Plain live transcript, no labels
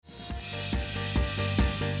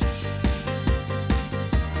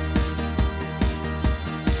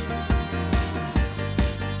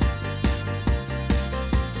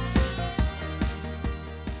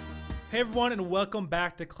everyone, and welcome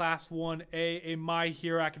back to Class 1A, a My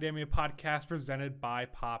Hero Academia podcast presented by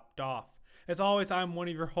Popped Off. As always, I'm one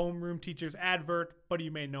of your homeroom teachers, Advert, but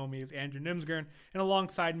you may know me as Andrew Nimsgren, and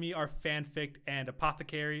alongside me are fanfic and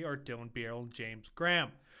apothecary, or Dylan Beerle and James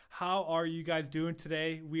Graham. How are you guys doing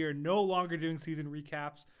today? We are no longer doing season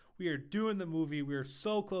recaps. We are doing the movie. We are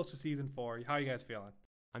so close to season 4. How are you guys feeling?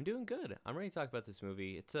 I'm doing good. I'm ready to talk about this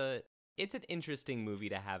movie. It's an interesting movie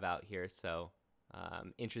to have out here, so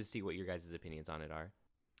interested to see what your guys' opinions on it are.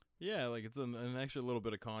 Yeah, like it's an extra little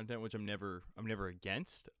bit of content, which I'm never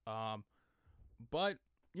against. But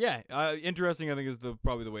yeah, interesting. I think is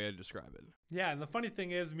probably the way I describe it. Yeah, and the funny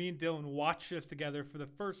thing is, me and Dylan watched this together for the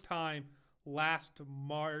first time last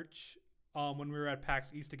March when we were at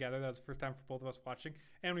PAX East together. That was the first time for both of us watching,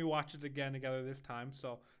 and we watched it again together this time.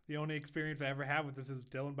 So the only experience I ever had with this is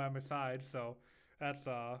Dylan by my side. So that's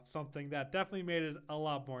something that definitely made it a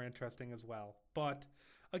lot more interesting as well. But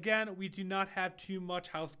again, we do not have too much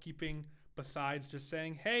housekeeping besides just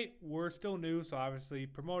saying, hey, we're still new, so obviously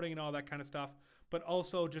promoting and all that kind of stuff, but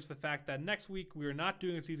also just the fact that next week we are not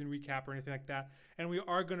doing a season recap or anything like that, and we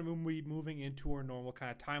are going to be moving into our normal kind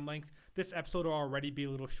of time length. This episode will already be a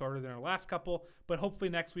little shorter than our last couple, but hopefully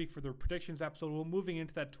next week for the predictions episode, we're moving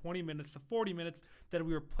into that 20 minutes to 40 minutes that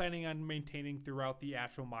we were planning on maintaining throughout the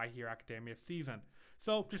actual My Hero Academia season.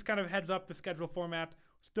 So just kind of heads up, the schedule format,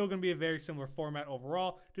 still going to be a very similar format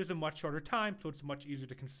overall, just a much shorter time, so it's much easier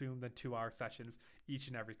to consume than 2-hour sessions each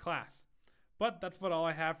and every class. But that's about all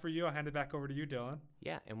I have for you. I'll hand it back over to you, Dylan.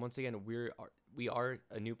 Yeah, and once again, we are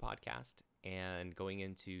a new podcast, and going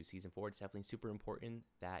into season 4, it's definitely super important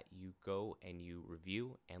that you go and you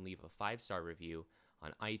review and leave a 5-star review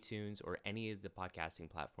on iTunes or any of the podcasting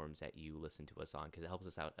platforms that you listen to us on, because it helps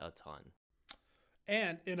us out a ton.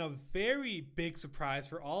 And in a very big surprise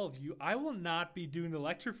for all of you, I will not be doing the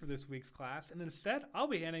lecture for this week's class, and instead I'll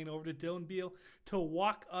be handing it over to Dylan Beerle to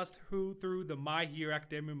walk us through the My Hero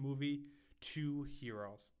Academia movie, Two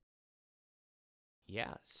Heroes.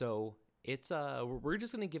 Yeah, so it's we're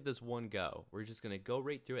just gonna give this one go. We're just gonna go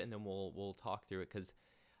right through it, and then we'll talk through it, because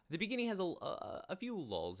the beginning has a few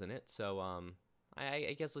lulls in it. So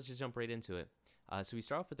I guess let's just jump right into it. So we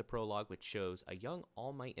start off with the prologue, which shows a young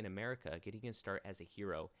All Might in America getting a start as a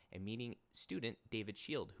hero and meeting student David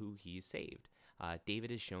Shield, who he saved.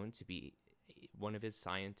 David is shown to be one of his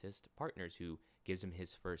scientist partners who gives him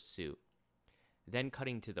his first suit. Then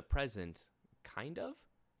cutting to the present, kind of.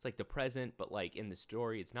 It's like the present, but like in the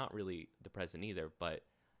story, it's not really the present either, but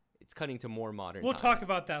it's cutting to more modern We'll times. talk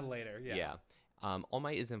about that later, yeah. All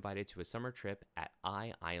Might is invited to a summer trip at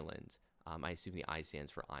Island. I assume the I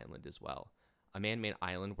stands for island as well. A man-made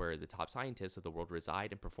island where the top scientists of the world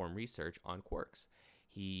reside and perform research on quirks.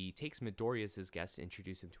 He takes Midoriya as his guest to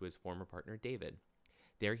introduce him to his former partner, David.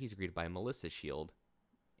 There, he's greeted by Melissa Shield,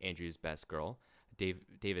 Andrew's best girl,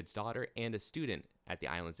 David's daughter, and a student at the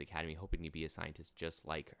island's academy hoping to be a scientist just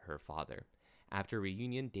like her father. After a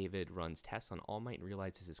reunion, David runs tests on All Might and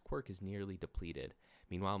realizes his quirk is nearly depleted.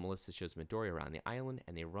 Meanwhile, Melissa shows Midoriya around the island,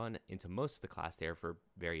 and they run into most of the class there for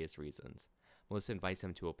various reasons. Melissa invites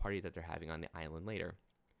him to a party that they're having on the island later.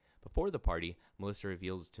 Before the party, Melissa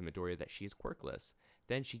reveals to Midoriya that she is quirkless.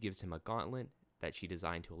 Then she gives him a gauntlet that she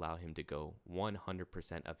designed to allow him to go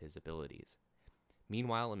 100% of his abilities.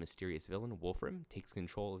 Meanwhile, a mysterious villain, Wolfram, takes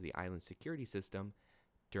control of the island's security system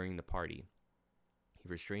during the party. He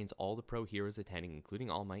restrains all the pro heroes attending, including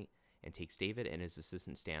All Might, and takes David and his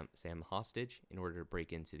assistant Sam hostage in order to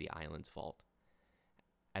break into the island's vault.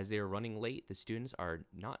 As they are running late, the students are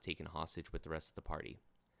not taken hostage with the rest of the party.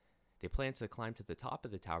 They plan to climb to the top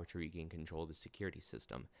of the tower to regain control of the security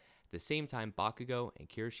system. At the same time, Bakugo and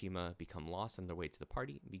Kirishima become lost on their way to the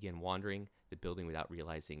party and begin wandering the building without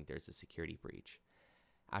realizing there's a security breach.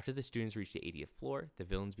 After the students reach the 80th floor, the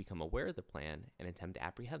villains become aware of the plan and attempt to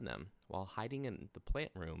apprehend them. While hiding in the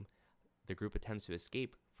plant room, the group attempts to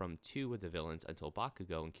escape from 2 of the villains until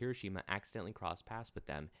Bakugo and Kirishima accidentally cross paths with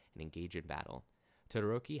them and engage in battle.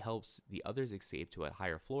 Todoroki helps the others escape to a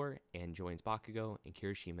higher floor and joins Bakugo and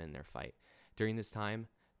Kirishima in their fight. During this time,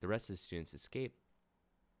 the rest of the students escape.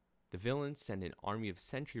 The villains send an army of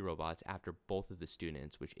sentry robots after both of the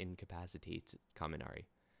students, which incapacitates Kaminari.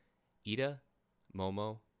 Ida,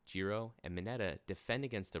 Momo, Jiro, and Mineta defend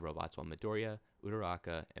against the robots while Midoriya,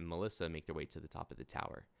 Uraraka, and Melissa make their way to the top of the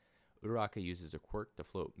tower. Uraraka uses a quirk to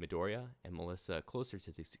float Midoriya and Melissa closer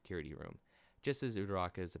to the security room. Just as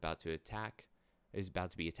Uraraka is about to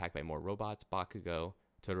be attacked by more robots, Bakugo,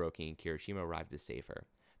 Todoroki, and Kirishima arrive to save her.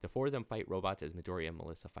 The 4 of them fight robots as Midoriya and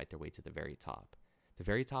Melissa fight their way to the very top. The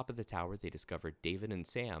very top of the tower, they discover David and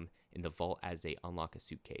Sam in the vault as they unlock a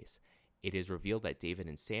suitcase. It is revealed that David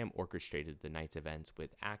and Sam orchestrated the night's events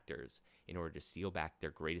with actors in order to steal back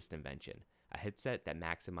their greatest invention, a headset that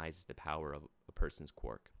maximizes the power of a person's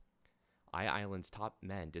quark. Island's top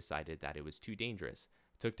men decided that it was too dangerous,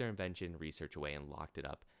 took their invention research away, and locked it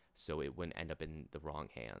up so it wouldn't end up in the wrong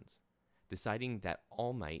hands. Deciding that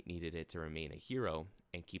All Might needed it to remain a hero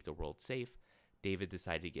and keep the world safe, David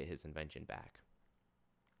decided to get his invention back.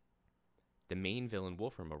 The main villain,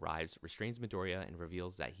 Wolfram, arrives, restrains Midoriya, and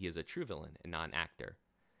reveals that he is a true villain and not an actor.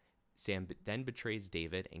 Sam then betrays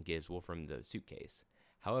David and gives Wolfram the suitcase.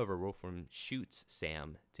 However, Wolfram shoots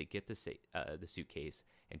Sam to get the suitcase,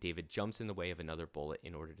 and David jumps in the way of another bullet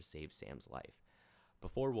in order to save Sam's life.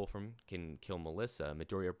 Before Wolfram can kill Melissa,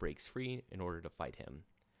 Midoriya breaks free in order to fight him.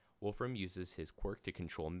 Wolfram uses his quirk to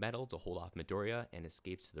control metal to hold off Midoriya and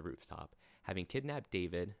escapes to the rooftop, having kidnapped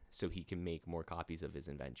David so he can make more copies of his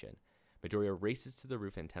invention. Midoriya races to the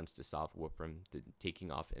roof and attempts to stop Wolfram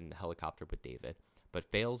taking off in the helicopter with David,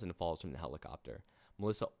 but fails and falls from the helicopter.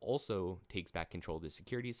 Melissa also takes back control of the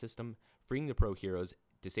security system, freeing the pro heroes,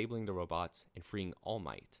 disabling the robots, and freeing All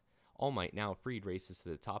Might. All Might, now freed, races to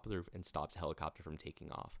the top of the roof and stops the helicopter from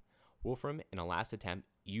taking off. Wolfram, in a last attempt,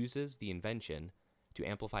 uses the invention to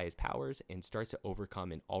amplify his powers and starts to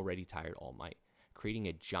overcome an already tired All Might, creating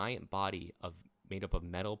a giant body made up of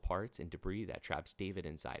metal parts and debris that traps David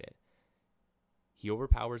inside it. He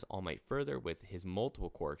overpowers All Might further with his multiple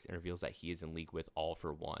quirks and reveals that he is in league with All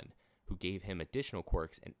for One, who gave him additional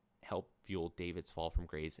quirks and helped fuel David's fall from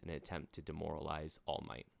grace in an attempt to demoralize All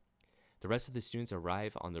Might. The rest of the students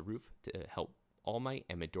arrive on the roof to help All Might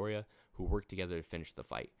and Midoriya, who work together to finish the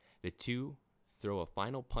fight. The two throw a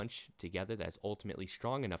final punch together that is ultimately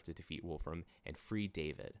strong enough to defeat Wolfram and free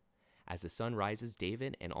David. As the sun rises,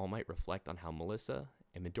 David and All Might reflect on how Melissa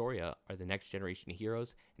and Midoriya are the next generation of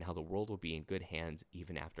heroes and how the world will be in good hands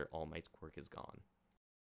even after All Might's quirk is gone.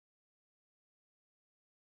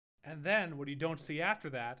 And then what you don't see after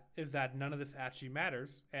that is that none of this actually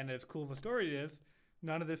matters. And as cool of a story it is,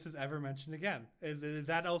 none of this is ever mentioned again. Is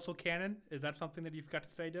that also canon? Is that something that you've got to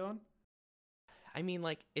say, Dylan? I mean,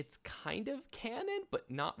 like, it's kind of canon,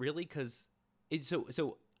 but not really, because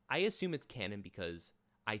so I assume it's canon because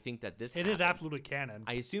I think that this happened. It is absolutely canon.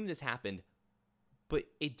 I assume this happened, but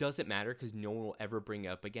it doesn't matter because no one will ever bring it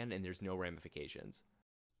up again, and there's no ramifications.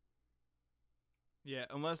 Yeah,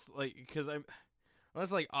 unless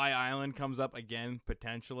Island comes up again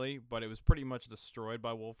potentially, but it was pretty much destroyed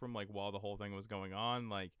by Wolfram while the whole thing was going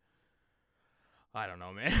on. I don't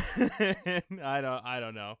know, man. I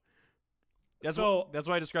don't know. That's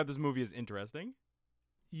why I described this movie as interesting.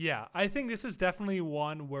 Yeah, I think this is definitely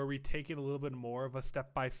one where we take it a little bit more of a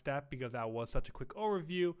step-by-step because that was such a quick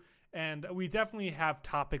overview. And we definitely have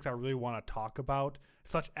topics I really want to talk about,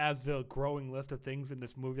 such as the growing list of things in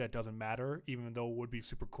this movie that doesn't matter, even though it would be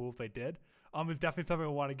super cool if they did. It's definitely something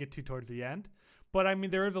I want to get to towards the end. But, I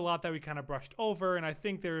mean, there is a lot that we kind of brushed over, and I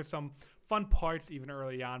think there is some fun parts even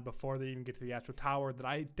early on before they even get to the actual tower that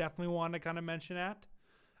I definitely want to kind of mention at.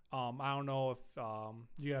 I don't know if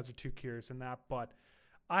you guys are too curious in that, but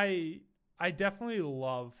I definitely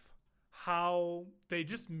love how they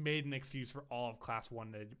just made an excuse for all of Class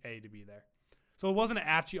 1A to be there. So it wasn't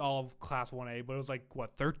actually all of Class 1A, but it was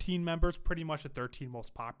 13 members, pretty much the 13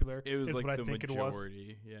 most popular. It was is like what the I think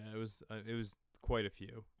majority. Yeah, it was quite a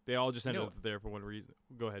few. They all just ended up there for one reason.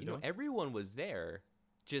 Go ahead. Everyone was there.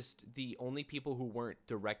 Just the only people who weren't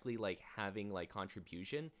directly having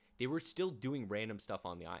contribution, they were still doing random stuff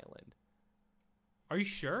on the island. Are you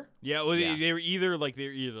sure? Yeah, well, yeah. They were either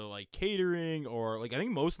catering or I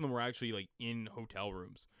think most of them were actually in hotel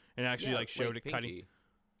rooms and actually showed it cutting.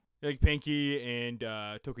 Like Pinky and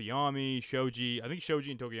Tokoyami, Shoji. I think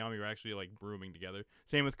Shoji and Tokoyami were actually rooming together.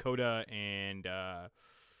 Same with Koda and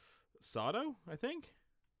Sato, I think.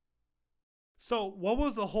 So what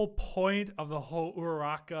was the whole point of the whole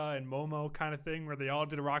Uraraka and Momo kind of thing where they all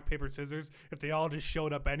did a rock, paper, scissors if they all just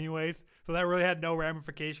showed up anyways? So that really had no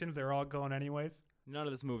ramifications. They were all going anyways. None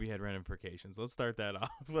of this movie had ramifications. Let's start that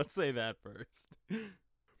off. Let's say that first.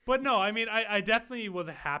 But no, I mean, I definitely was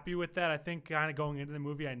happy with that. I think kind of going into the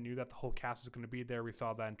movie, I knew that the whole cast was going to be there. We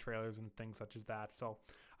saw that in trailers and things such as that. So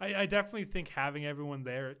I definitely think having everyone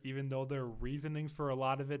there, even though their reasonings for a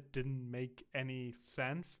lot of it didn't make any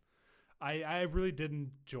sense, I really did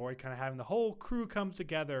enjoy kind of having the whole crew come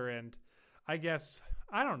together. And I guess,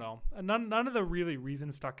 I don't know, none of the really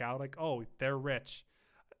reasons stuck out. Oh, they're rich.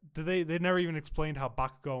 They never even explained how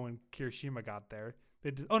Bakugo and Kirishima got there. They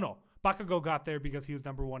did. Oh, no. Bakugo got there because he was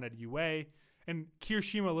number one at UA, and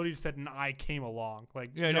Kirishima literally just said, and I came along.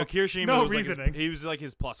 Kirishima no was reasoning. He was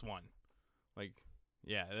his plus one.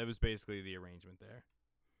 Yeah, that was basically the arrangement there.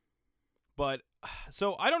 But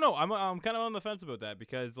so I don't know. I'm kind of on the fence about that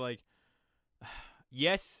because like,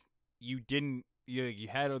 yes, you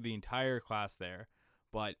had the entire class there,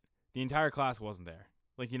 but the entire class wasn't there.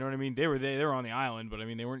 Like, you know what I mean? They were there, they were on the island, but I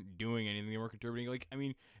mean, they weren't doing anything. They weren't contributing. Like, I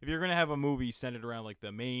mean, if you're gonna have a movie centered around like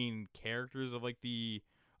the main characters of like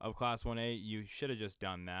of Class 1A, you should have just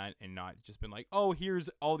done that and not just been like, oh, here's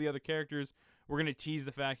all the other characters. We're gonna tease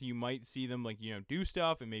the fact that you might see them like, you know, do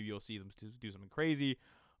stuff, and maybe you'll see them do something crazy,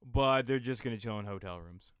 but they're just gonna chill in hotel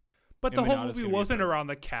rooms. But the whole movie wasn't around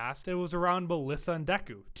the cast. It was around Melissa and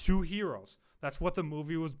Deku, two heroes. That's what the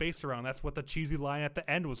movie was based around. That's what the cheesy line at the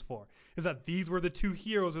end was for, is that these were the two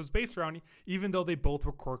heroes it was based around, even though they both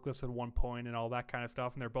were quirkless at one point and all that kind of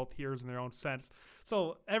stuff, and they're both heroes in their own sense.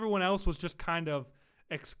 So everyone else was just kind of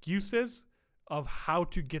excuses of how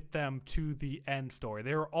to get them to the end story.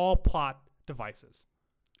 They were all plot devices.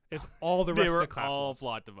 It's all the rest of the class. They were all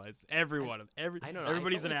plot devices. I don't know.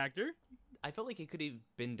 Everybody's an actor. I felt like it could have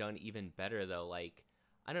been done even better, though. Like,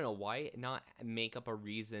 I don't know, why not make up a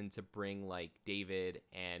reason to bring like David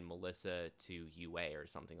and Melissa to UA or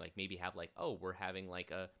something? Like maybe have like, oh, we're having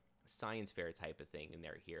like a science fair type of thing and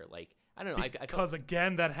they're here. Like, I don't know. Because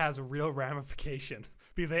again, that has a real ramification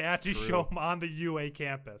because they actually show them on the UA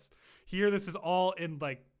campus. Here, this is all in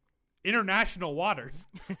like international waters.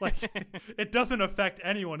 Like it doesn't affect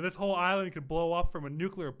anyone. This whole island could blow up from a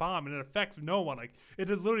nuclear bomb and it affects no one. Like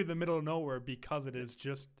it is literally the middle of nowhere because it is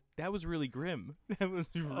just. That was really grim. That was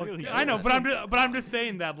really. I know, but I'm just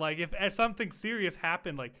saying that like if something serious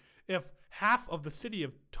happened, like if half of the city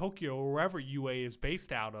of Tokyo or wherever UA is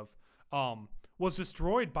based out of, was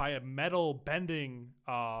destroyed by a metal bending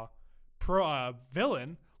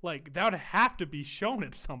villain, like that would have to be shown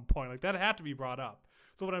at some point. Like that had to be brought up.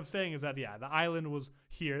 So what I'm saying is that the island was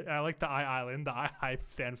here. And I like the island. The I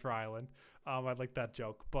stands for island. I like that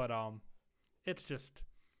joke, but it's just.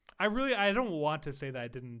 I don't want to say that I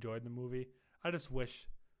didn't enjoy the movie. I just wish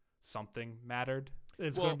something mattered.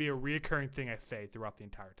 It's going to be a reoccurring thing I say throughout the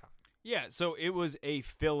entire time. Yeah, so it was a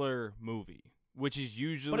filler movie, which is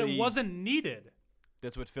usually. But it wasn't needed.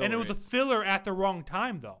 That's what filler is. And it was a filler at the wrong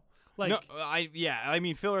time, though. Like, no, I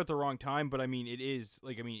mean filler at the wrong time, but I mean it is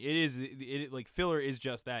like filler is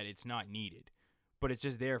just that. It's not needed, but it's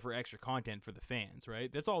just there for extra content for the fans,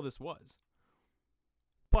 right? That's all this was.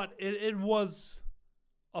 But it was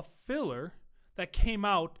a filler that came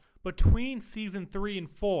out between season 3 and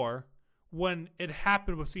 4 when it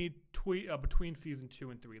happened between season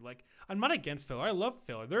 2 and 3. Like, I'm not against filler. I love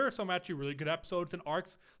filler. There are some actually really good episodes and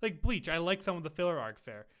arcs. Like Bleach, I like some of the filler arcs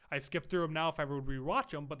there. I skip through them now if I ever would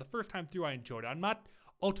rewatch them, but the first time through I enjoyed it. I'm not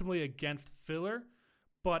ultimately against filler,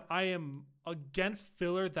 but I am against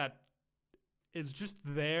filler that is just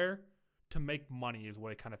there to make money is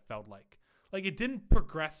what it kind of felt like. Like, it didn't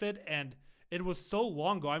progress it, and it was so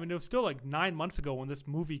long ago. I mean, it was still like 9 months ago when this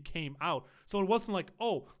movie came out. So it wasn't like,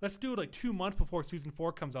 oh, let's do it like 2 months before season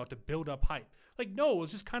 4 comes out to build up hype. Like, no, it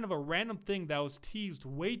was just kind of a random thing that was teased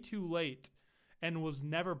way too late and was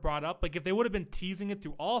never brought up. Like, if they would have been teasing it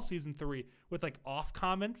through all season 3 with like off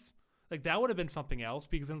comments, like that would have been something else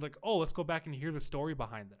because then it's like, oh, let's go back and hear the story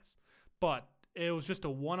behind this. But it was just a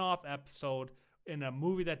one-off episode in a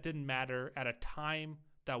movie that didn't matter at a time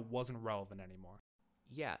that wasn't relevant anymore.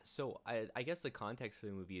 Yeah, so I guess the context for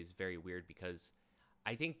the movie is very weird because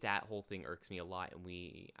I think that whole thing irks me a lot,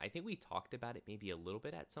 and I think we talked about it maybe a little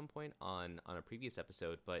bit at some point on a previous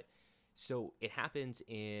episode, but so it happens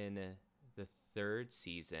in the 3rd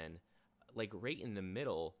season, like right in the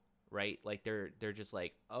middle, right? Like they're just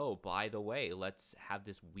like, oh, by the way, let's have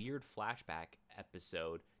this weird flashback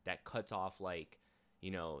episode that cuts off like,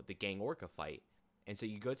 you know, the Gang Orca fight. And so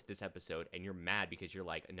you go to this episode and you're mad because you're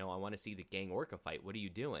like, no, I want to see the Gang Orca fight. What are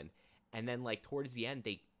you doing? And then like towards the end,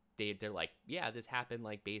 they're like, yeah, this happened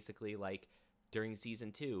like basically like during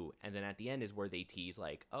season 2. And then at the end is where they tease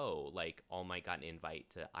like, oh, like All Might got an invite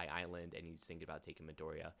to Island and he's thinking about taking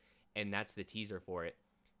Midoriya. And that's the teaser for it.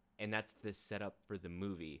 And that's the setup for the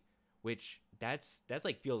movie, which that's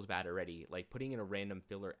like feels bad already. Like putting in a random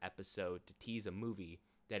filler episode to tease a movie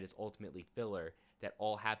that is ultimately filler that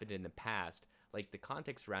all happened in the past. Like the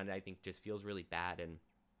context around it, I think just feels really bad. And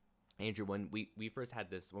Andrew, when we first had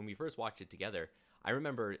this, when we first watched it together, I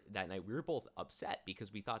remember that night we were both upset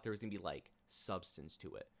because we thought there was going to be like substance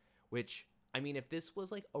to it, which, I mean, if this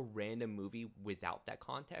was like a random movie without that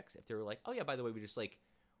context, if they were like, oh yeah, by the way,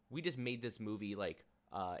 we just made this movie, like,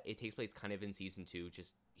 it takes place kind of in season 2,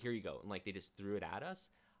 just here you go. And like, they just threw it at us.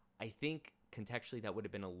 I think contextually that would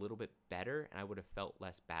have been a little bit better and I would have felt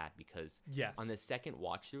less bad because on the second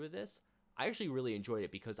watch through of this, I actually really enjoyed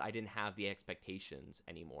it because I didn't have the expectations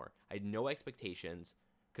anymore. I had no expectations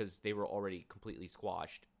because they were already completely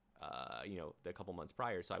squashed the couple months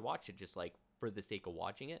prior. So I watched it just like for the sake of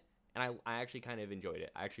watching it, and I actually kind of enjoyed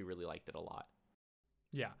it. I actually really liked it a lot.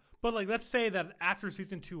 Yeah, but like let's say that after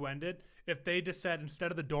season 2 ended, if they just said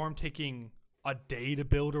instead of the dorm taking a day to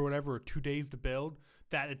build or whatever, or 2 days to build,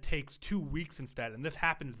 that it takes 2 weeks instead, and this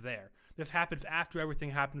happens there. This happens after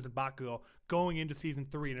everything happens in Bakugo, going into season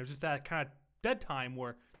 3, and it was just that kind of dead time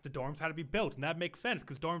where the dorms had to be built, and that makes sense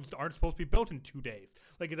because dorms aren't supposed to be built in 2 days.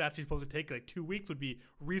 Like it's actually supposed to take like 2 weeks would be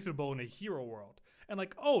reasonable in a hero world. And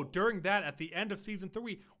like, oh, during that, at the end of season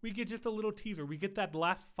 3, we get just a little teaser. We get that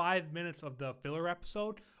last 5 minutes of the filler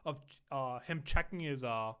episode of him checking his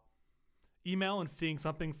email and seeing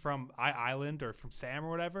something from Island or from Sam or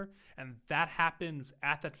whatever. And that happens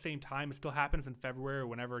at that same time. It still happens in February or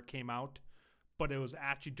whenever it came out. But it was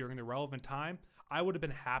actually during the relevant time. I would have been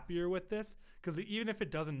happier with this because even if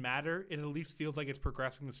it doesn't matter, it at least feels like it's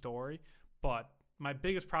progressing the story. But my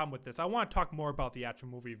biggest problem with this, I want to talk more about the actual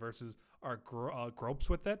movie versus our gropes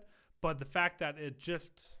with it. But the fact that it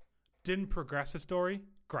just didn't progress the story,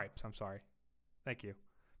 gripes, I'm sorry. Thank you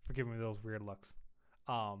for giving me those weird looks.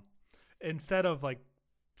 Instead of like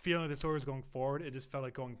feeling like the story was going forward, it just felt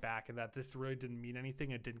like going back, and that this really didn't mean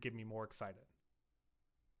anything. It didn't get me more excited.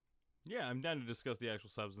 Yeah, I'm down to discuss the actual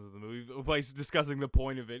substance of the movie, by discussing the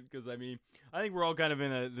point of it, because I mean, I think we're all kind of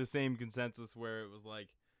in the same consensus where it was like,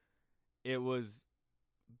 it was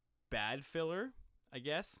bad filler, I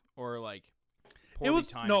guess, or like poorly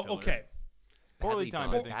timed filler. Okay.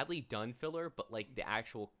 Badly done filler, but like the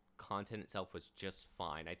actual content itself was just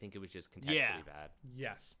fine. I think it was just contextually bad.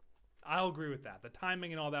 Yes, I'll agree with that. The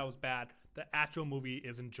timing and all that was bad. The actual movie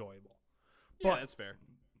is enjoyable. Yeah, that's fair.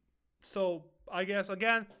 So I guess,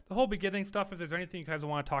 again, the whole beginning stuff, if there's anything you guys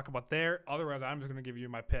want to talk about there, otherwise I'm just going to give you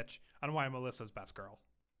my pitch on why Melissa's best girl.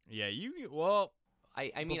 Yeah,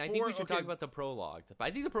 I mean, I think we should talk about the prologue. I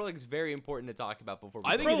think the prologue is very important to talk about before we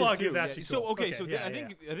I think the prologue it is, is actually cool.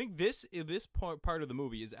 I think this part of the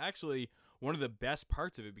movie is actually one of the best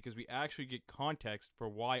parts of it, because we actually get context for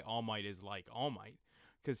why All Might is like All Might.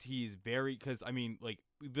 Because I mean, like,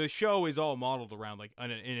 the show is all modeled around like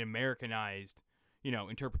an Americanized,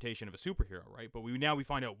 interpretation of a superhero, right? But we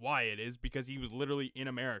find out why it is, because he was literally in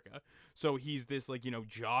America. So he's this like,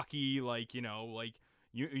 jockey, like, like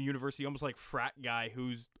university, almost like frat guy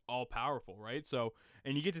who's all powerful, right? So,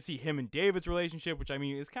 and you get to see him and David's relationship, which I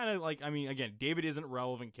mean is kind of like, I mean, again, David isn't a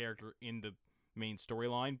relevant character in the main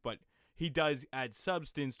storyline, but he does add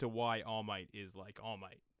substance to why All Might is like All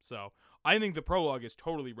Might. So I think the prologue is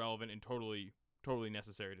totally relevant and totally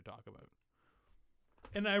necessary to talk about.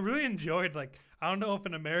 And I really enjoyed, like, I don't know if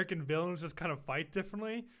an American villain just kind of fight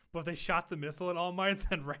differently, but if they shot the missile at All Might and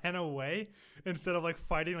then ran away instead of like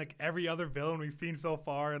fighting like every other villain we've seen so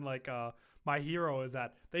far, and like My Hero is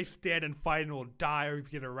that they stand and fight and will die or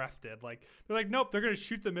get arrested. Like, they're like, nope, they're gonna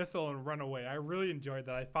shoot the missile and run away. I really enjoyed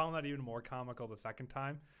that. I found that even more comical the second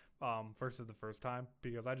time versus the first time,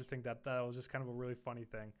 because I just think that was just kind of a really funny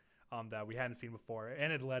thing that we hadn't seen before,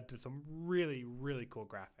 and it led to some really, really cool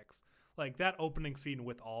graphics. Like that opening scene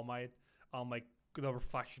with All Might, like the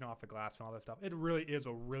reflection off the glass and all that stuff. It really is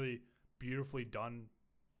a really beautifully done.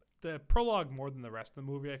 The prologue, more than the rest of the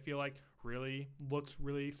movie, I feel like really looks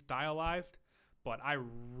really stylized, but I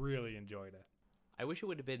really enjoyed it. I wish it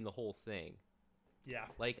would have been the whole thing. Yeah.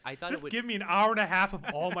 Like, I thought Just it would give me an hour and a half of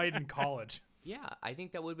All Might in college. Yeah, I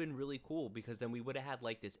think that would have been really cool, because then we would have had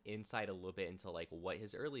like this insight a little bit into like what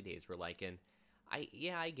his early days were like. And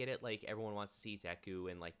I get it, like everyone wants to see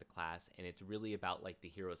Deku and like the class, and it's really about like the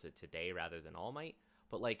heroes of today rather than All Might.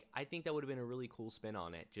 But like, I think that would have been a really cool spin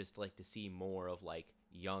on it, just like to see more of like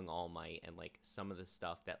young All Might and like some of the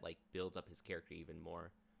stuff that like builds up his character even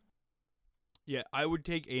more. Yeah, I would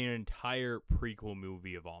take an entire prequel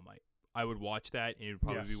movie of All Might. I would watch that, and it would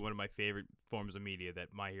probably be one of my favorite forms of media that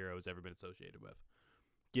My Hero has ever been associated with.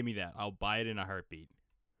 Give me that. I'll buy it in a heartbeat.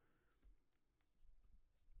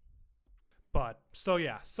 But,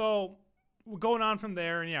 so going on from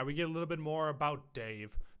there, and we get a little bit more about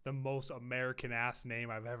Dave, the most American-ass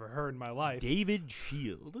name I've ever heard in my life. David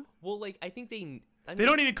Shield. Well, like, I think they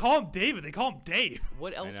don't even call him David. They call him Dave.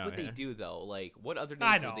 What else would they do, though? Like, what other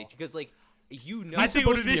names would they... Because, like, I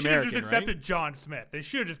think they should have just accepted John Smith. They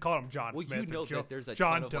should have just called him John Smith. Well, you know that there's a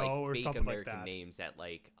John ton of, Doe like, fake something American like that. names that,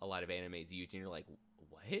 like, a lot of animes use, and you're like,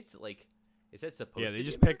 what? Like, is that supposed to be they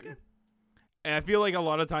just American? pick... And I feel like a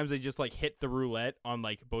lot of times they just like hit the roulette on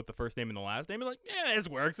like both the first name and the last name. And like, yeah, this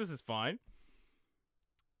works. This is fine.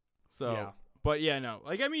 So, but yeah, no.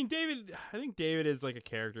 Like, I mean, I think David is like a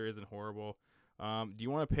character, isn't horrible. Do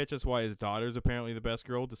you want to pitch us why his daughter's apparently the best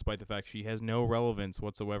girl, despite the fact she has no relevance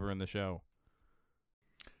whatsoever in the show?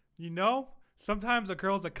 Sometimes the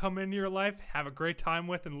girls that come into your life, have a great time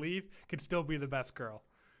with, and leave can still be the best girl.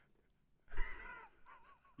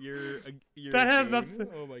 That has nothing.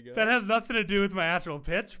 Oh my god. That has nothing to do with my actual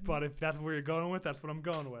pitch, but if that's where you're going with, that's what I'm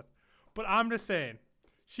going with. But I'm just saying,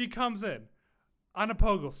 she comes in on a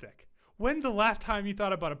pogo stick. When's the last time you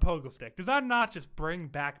thought about a pogo stick? Does that not just bring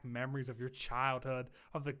back memories of your childhood,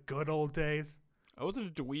 of the good old days? I wasn't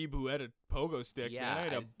a dweeb who had a pogo stick, Yeah, man. I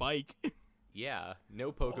had a bike. Yeah,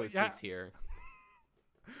 no pogo sticks here.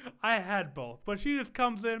 I had both, but she just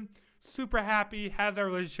comes in super happy, has a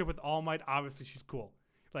relationship with All Might. Obviously, she's cool.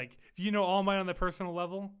 Like, if you know All Might on the personal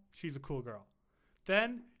level, she's a cool girl.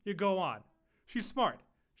 Then you go on. She's smart.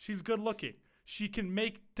 She's good looking. She can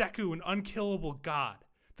make Deku an unkillable god.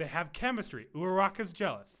 They have chemistry. Uraraka's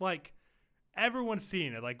jealous. Like, everyone's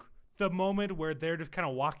seeing it. Like, the moment where they're just kind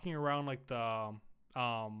of walking around like the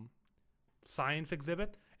science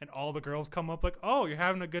exhibit, and all the girls come up like, oh, you're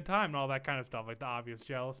having a good time, and all that kind of stuff, like the obvious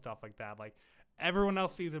jealous stuff like that. Like, everyone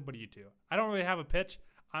else sees it but you two. I don't really have a pitch.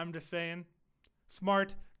 I'm just saying,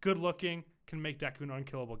 smart, good looking, can make Deku an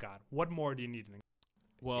unkillable god. What more do you need?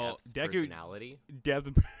 Well, Depth, Deku personality.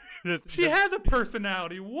 She has a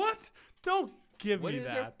personality. What? Don't give What me is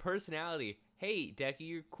that. her personality? Hey, Deku,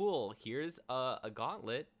 you're cool. Here's a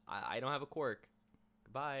gauntlet. I don't have a quirk.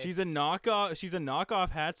 Goodbye. She's a knockoff. She's a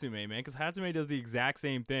knockoff Hatsume, man. Because Hatsume does the exact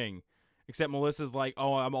same thing, except Melissa's like,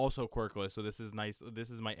 oh, I'm also quirkless, so this is nice. This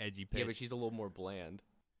is my edgy pitch. Yeah, but she's a little more bland.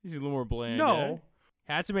 She's a little more bland. No.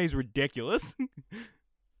 Yeah? Hatsume's ridiculous.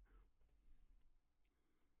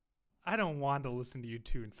 I don't want to listen to you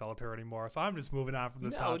two insult her anymore, so I'm just moving on from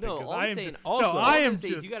this topic. No, all I'm saying, I am just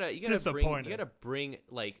just you gotta disappointed. bring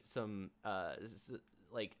like some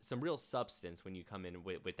some real substance when you come in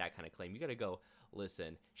with that kind of claim. You gotta go,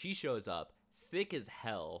 listen, she shows up thick as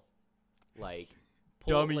hell, like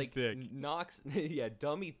dummy thick. Knocks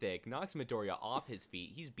dummy thick, knocks Midoriya off his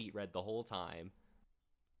feet. He's beat red the whole time.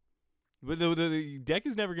 But the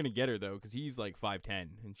Deku's never gonna get her though, because he's like 5'10",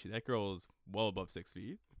 and that girl is well above 6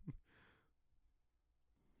 feet.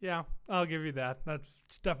 Yeah, I'll give you that. That's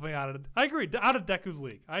definitely out of. I agree. Out of Deku's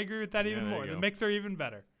league. I agree with that even more. It makes her even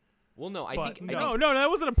better. Well, no, I think no, that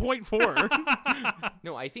wasn't a point for her.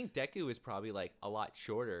 No, I think Deku is probably like a lot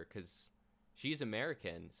shorter because she's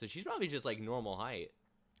American, so she's probably just like normal height.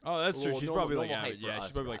 Oh, that's true. She's probably like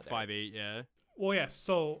she's probably like 5'8". Yeah. Well, yeah.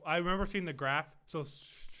 So I remember seeing the graph. So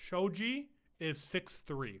Shoji is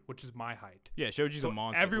 6'3", which is my height. Yeah, Shoji's a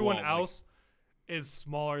monster. Everyone else is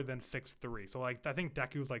smaller than 6'3". So like I think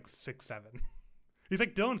Deku's like 6'7". He's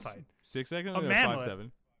like Dylan's height. 6'7"? A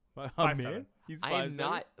manlet. 5'7". 5'7". He's 5'7". I am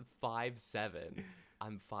not 5'7".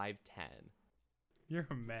 I'm 5'10". You're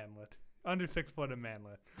a manlet. Under 6 foot, a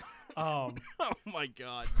manlet. Oh my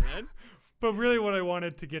god, man. But really what I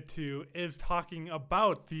wanted to get to is talking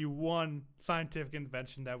about the one scientific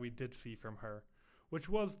invention that we did see from her, which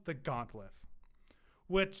was the gauntlet,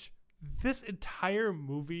 which this entire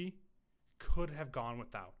movie could have gone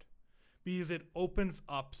without, because it opens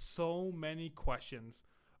up so many questions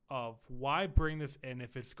of why bring this in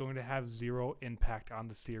if it's going to have zero impact on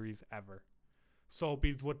the series ever. So,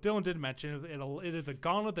 because what Dylan did mention is it is a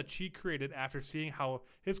gauntlet that she created after seeing how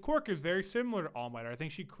his quirk is very similar to All Might. I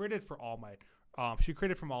think she created for All Might. She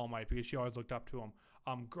created from All Might because she always looked up to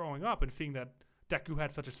him growing up, and seeing that Deku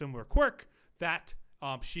had such a similar quirk that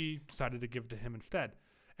she decided to give it to him instead.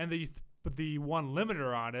 And the one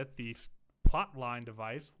limiter on it, the plotline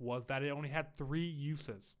device, was that it only had 3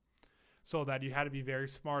 uses. So that you had to be very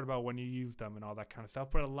smart about when you used them and all that kind of stuff,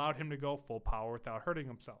 but it allowed him to go full power without hurting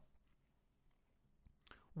himself.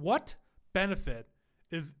 What benefit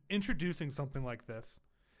is introducing something like this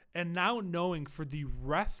and now knowing for the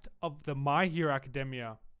rest of the My Hero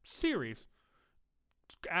Academia series,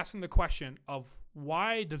 asking the question of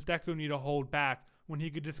why does Deku need to hold back when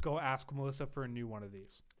he could just go ask Melissa for a new one of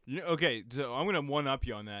these? Okay, so I'm going to one-up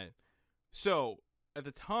you on that. So, at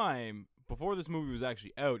the time, before this movie was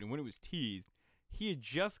actually out and when it was teased, he had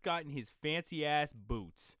just gotten his fancy-ass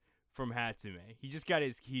boots from Hatsume. He just got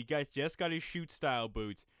his shoot style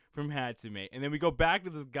boots from Hatsume. And then we go back to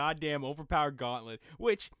this goddamn overpowered gauntlet,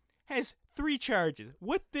 which has 3 charges.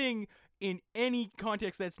 What thing in any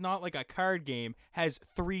context that's not like a card game has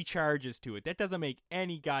 3 charges to it? That doesn't make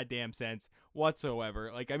any goddamn sense whatsoever.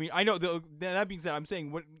 Like, I mean, I know that being said, I'm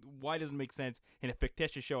saying why doesn't it make sense in a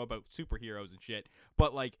fictitious show about superheroes and shit?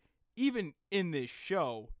 But like, even in this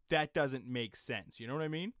show, that doesn't make sense. You know what I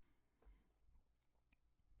mean?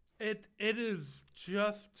 It is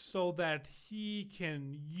just so that he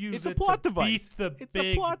can use it to beat the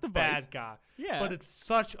big bad guy. Yeah. But it's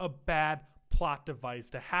such a bad plot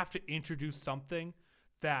device to have to introduce something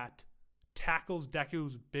that tackles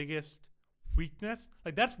Deku's biggest weakness,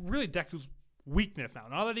 like that's really Deku's weakness now.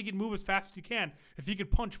 Now that he can move as fast as he can, if he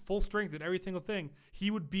could punch full strength at every single thing,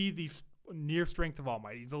 he would be the near strength of All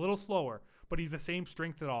Might. He's a little slower, but he's the same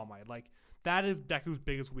strength as All Might. Like, that is Deku's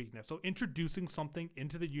biggest weakness. So introducing something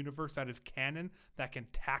into the universe that is canon that can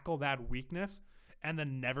tackle that weakness and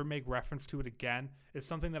then never make reference to it again is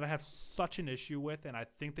something that I have such an issue with, and I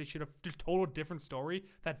think they should have just told a different story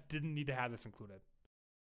that didn't need to have this included.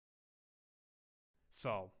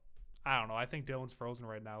 So, I don't know. I think Dylan's frozen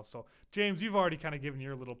right now. So, James, you've already kind of given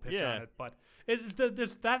your little pitch on it, but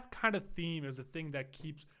it's that kind of theme is the thing that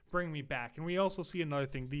keeps bringing me back. And we also see another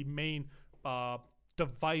thing, the main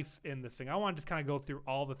device in this thing. I want to just kind of go through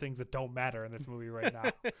all the things that don't matter in this movie right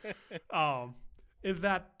now. Is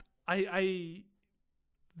that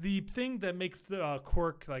the thing that makes the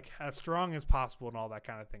quirk like as strong as possible and all that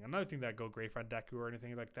kind of thing. Another thing that go great for Deku or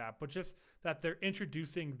anything like that, but just that they're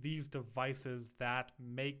introducing these devices that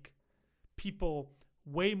make people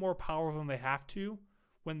way more powerful than they have to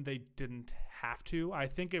when they didn't have to. I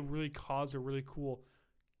think it really caused a really cool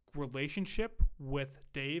relationship with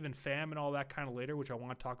Dave and Sam and all that kind of later, which I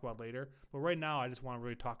want to talk about later. But right now, I just want to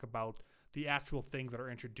really talk about the actual things that are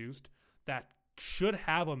introduced that should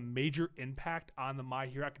have a major impact on the My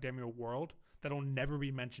Hero Academia world that'll never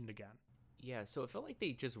be mentioned again. Yeah, so it felt like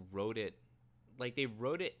they just wrote it, like they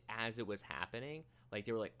wrote it as it was happening. Like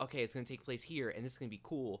they were like, okay, it's going to take place here and this is going to be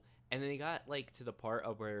cool. And then they got like to the part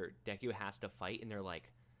of where Deku has to fight and they're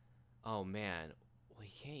like, oh man, well,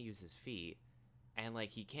 he can't use his feet and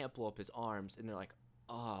like he can't blow up his arms. And they're like,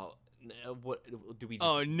 oh, what do we just,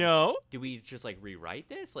 oh no, do we just like rewrite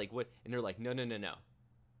this? Like what? And they're like, no.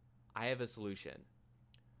 I have a solution.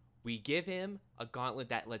 We give him a gauntlet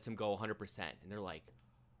that lets him go 100%. And they're like,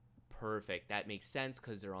 perfect. That makes sense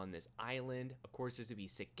because they're on this island. Of course, there's going to be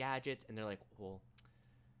sick gadgets. And they're like, well,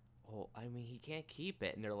 I mean, he can't keep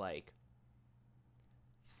it. And they're like,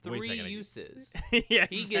 3 uses. Yeah,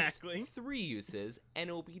 he exactly. gets 3 uses and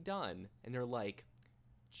it'll be done. And they're like,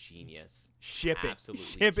 genius. Ship it. Absolutely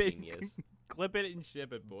ship genius. It. Clip it and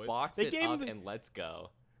ship it, boys. Box it up and let's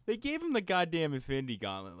go. They gave him the goddamn Infinity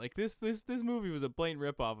Gauntlet. Like this movie was a blatant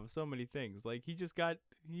ripoff of so many things. Like he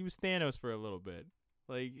was Thanos for a little bit.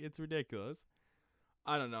 Like it's ridiculous.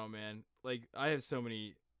 I don't know, man. Like I have so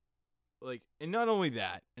many, like, and not only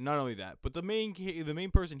that, but the main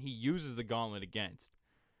person he uses the gauntlet against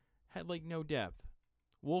had like no depth.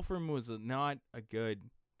 Wolfram was not a good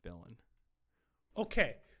villain.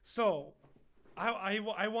 Okay, so I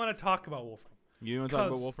want to talk about Wolfram. You want to talk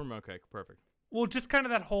about Wolfram? Okay, perfect. Well, just kind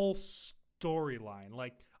of that whole storyline.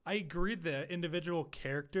 Like, I agree the individual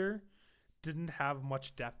character didn't have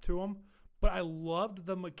much depth to him, but I loved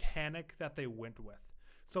the mechanic that they went with.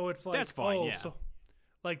 So it's like, that's fine, yeah. So,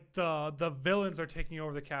 like the villains are taking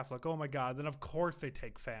over the castle. Like, oh my god. Then of course they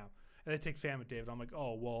take Sam. And they take Sam and David. I'm like,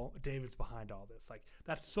 oh, well, David's behind all this. Like,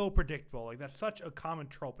 that's so predictable. Like, that's such a common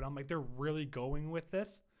trope. And I'm like, they're really going with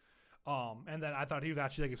this. And then I thought he was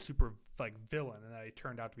actually like a super like villain, and that he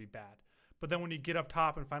turned out to be bad. But then when you get up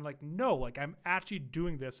top and find like, no, like I'm actually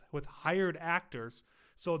doing this with hired actors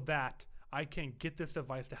so that I can get this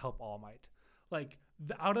device to help All Might. Like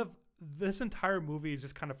out of this entire movie is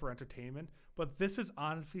just kind of for entertainment, but this is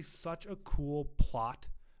honestly such a cool plot,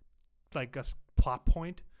 like a plot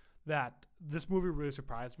point that this movie really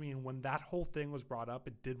surprised me. And when that whole thing was brought up,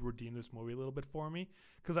 it did redeem this movie a little bit for me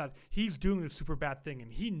because he's doing this super bad thing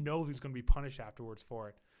and he knows he's going to be punished afterwards for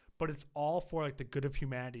it. But it's all for like the good of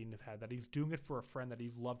humanity in his head, that he's doing it for a friend that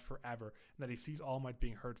he's loved forever and that he sees All Might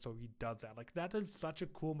being hurt, so he does that. Like that is such a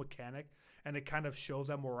cool mechanic, and it kind of shows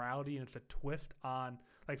that morality, and it's a twist on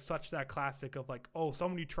like such that classic of like, oh,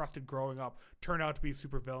 someone you trusted growing up turned out to be a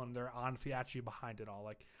super villain and they're honestly actually behind it all.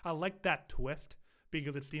 Like I like that twist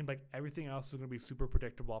because it seemed like everything else was going to be super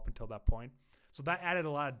predictable up until that point. So that added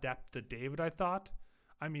a lot of depth to David, I thought.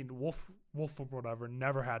 I mean, Wolf or whatever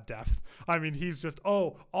never had depth. I mean, he's just,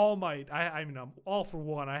 oh, All Might. I mean, I'm all for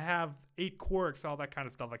one. I have 8 quirks, all that kind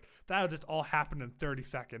of stuff. Like, that just all happened in 30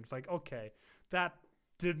 seconds. Like, okay, that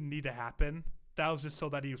didn't need to happen. That was just so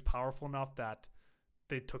that he was powerful enough that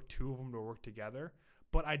they took 2 of them to work together.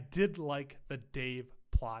 But I did like the Dave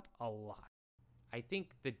plot a lot. I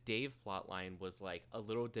think the Dave plotline was like a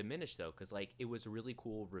little diminished though, because like it was a really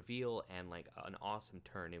cool reveal and like an awesome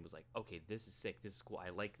turn. It was like, okay, this is sick, this is cool, I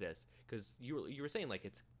like this, because you were saying like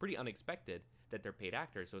it's pretty unexpected that they're paid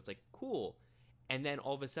actors, so it's like cool. And then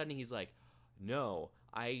all of a sudden he's like, no,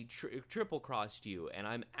 I triple crossed you, and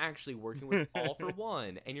I'm actually working with All for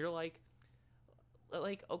One, and you're like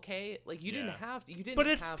okay, like you didn't have to. You didn't. But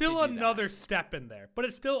it's have still to do another that. step in there. But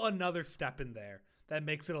it's still another step in there that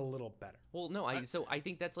makes it a little better. Well, no, so I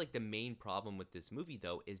think that's like the main problem with this movie,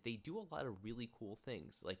 though, is they do a lot of really cool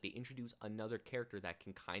things. Like they introduce another character that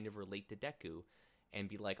can kind of relate to Deku and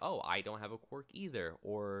be like, oh, I don't have a quirk either.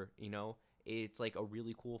 Or, it's like a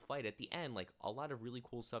really cool fight at the end. Like a lot of really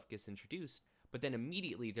cool stuff gets introduced, but then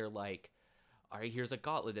immediately they're like, all right, here's a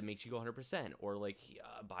gauntlet that makes you go 100%. Or like,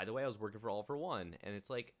 by the way, I was working for All for One. And it's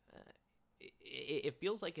like, it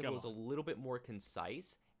feels like if it was a little bit more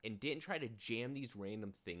concise and didn't try to jam these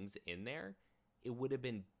random things in there, it would have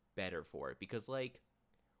been better for it. Because like,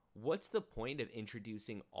 what's the point of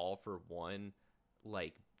introducing All for One,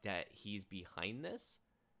 like that he's behind this,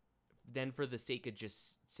 then for the sake of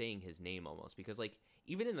just saying his name almost? Because like,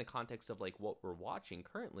 even in the context of like what we're watching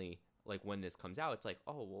currently, like when this comes out, it's like,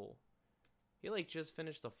 oh, well, he like just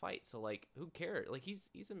finished the fight, so like who cares? Like he's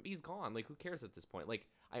gone. Like who cares at this point? Like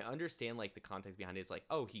I understand like the context behind it is like,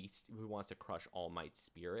 oh, he wants to crush All Might's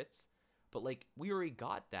spirits, but like we already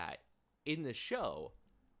got that in the show.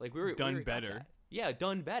 Like we done better. Yeah,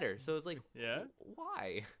 done better. So it's like, yeah,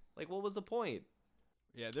 why? Like what was the point?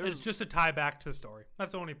 Yeah, it's just to tie back to the story.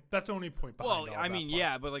 That's the only point behind. Well, I mean,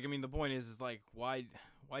 yeah, but like I mean, the point is like why'd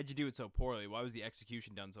you do it so poorly? Why was the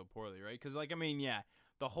execution done so poorly? Right? Because like I mean, yeah.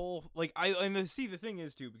 The whole the thing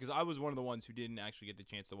is too, because I was one of the ones who didn't actually get the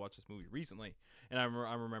chance to watch this movie recently, and I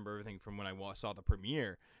remember everything from when I saw the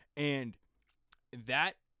premiere, and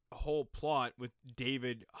that whole plot with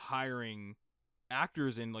David hiring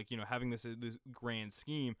actors and like having this grand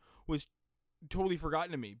scheme was totally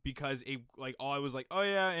forgotten to me, because I was like, oh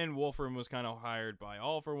yeah, and Wolfram was kind of hired by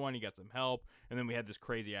All for One, he got some help, and then we had this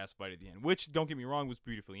crazy ass fight at the end, which don't get me wrong was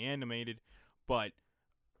beautifully animated, but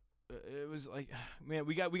it was like, man,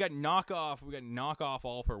 we got knockoff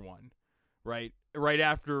All for One, right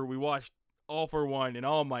after we watched All for One and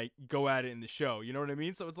All Might go at it in the show. You know what I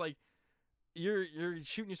mean? So it's like you're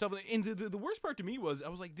shooting yourself. And the worst part to me was I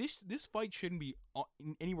was like, this fight shouldn't be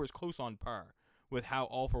anywhere close on par with how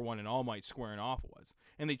All for One and All Might squaring off was,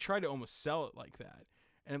 and they tried to almost sell it like that,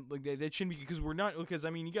 and like that shouldn't be, because I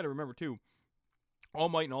mean you got to remember too, All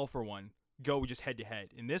Might and All for One go just head to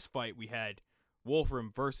head. In this fight we had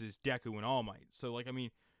Wolfram versus Deku and All Might. So, like, I mean,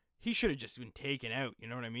 he should have just been taken out. You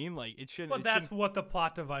know what I mean? Like, it shouldn't. But that's what the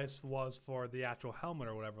plot device was for the actual helmet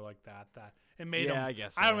or whatever like that. That it made him. I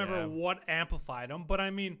guess. I don't remember what amplified him, but I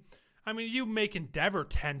mean, you make Endeavor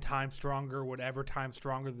 10 times stronger, whatever time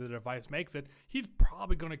stronger the device makes it. He's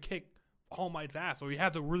probably going to kick All Might's ass, or he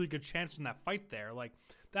has a really good chance in that fight there. Like,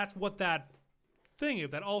 that's what that thing is.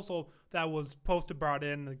 That also that was brought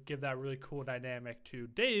in to give that really cool dynamic to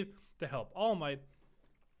Dave to help All Might,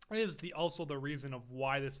 is also the reason of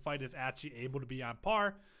why this fight is actually able to be on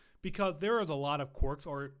par, because there is a lot of quirks.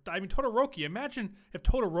 Or I mean, Todoroki. Imagine if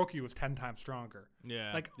Todoroki was 10 times stronger.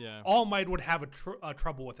 Yeah, like yeah. All Might would have a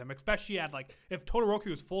trouble with him, especially at like if Todoroki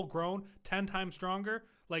was full grown, 10 times stronger.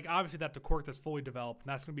 Like obviously that's a quirk that's fully developed,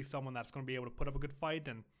 and that's going to be someone that's going to be able to put up a good fight.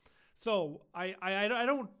 And so I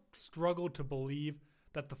don't struggle to believe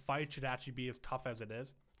that the fight should actually be as tough as it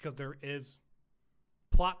is, because there is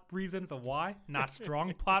plot reasons of why, not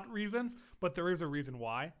strong plot reasons, but there is a reason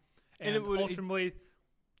why. And ultimately,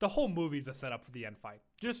 the whole movie is a setup for the end fight.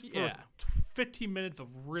 Just for 15 minutes of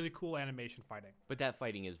really cool animation fighting. But that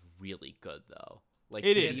fighting is really good, though. Like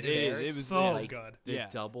it is. It was so good. The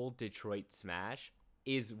double Detroit smash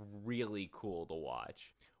is really cool to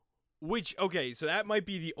watch. So that might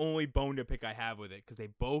be the only bone to pick I have with it, because they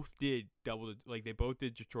both did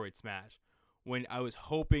Detroit Smash. When I was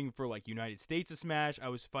hoping for like United States to smash,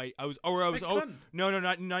 not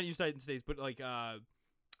United States, but like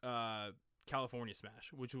California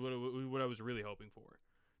Smash, which was what I was really hoping for.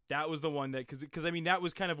 That was the one that, because I mean that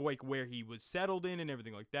was kind of like where he was settled in and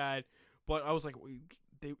everything like that. But I was like,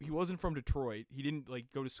 he wasn't from Detroit. He didn't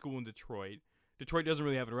like go to school in Detroit. Detroit doesn't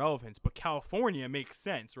really have a relevance, but California makes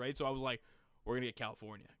sense, right? So I was like, we're going to get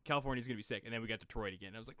California. California's going to be sick. And then we got Detroit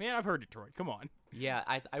again. I was like, man, I've heard Detroit. Come on. Yeah,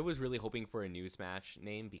 I was really hoping for a new Smash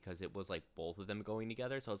name, because it was like both of them going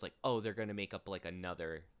together. So I was like, oh, they're going to make up like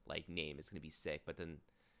another like name. It's going to be sick. But then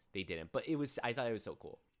they didn't. But I thought it was so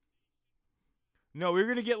cool. No, we were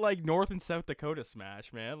going to get like North and South Dakota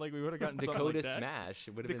Smash, man. Like we would have gotten Dakota like that. Smash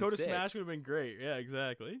would have been Dakota sick. Smash would have been great. Yeah,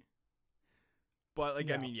 exactly. But like,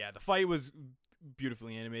 yeah. I mean, yeah, the fight was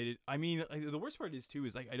beautifully animated. I mean, like, the worst part is too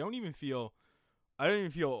is like I don't even feel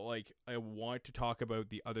like I want to talk about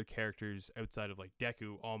the other characters outside of like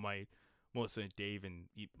Deku, All Might, Melissa, and Dave, and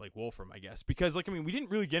like Wolfram, I guess, because like I mean we didn't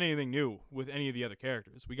really get anything new with any of the other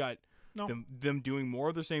characters. We got them doing more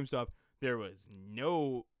of the same stuff. There's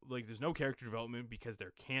no character development, because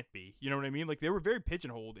there can't be. You know what I mean? Like they were very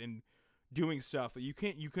pigeonholed in doing stuff. You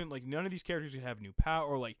couldn't like none of these characters could have new power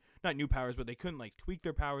or like not new powers, but they couldn't like tweak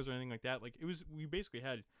their powers or anything like that. Like we basically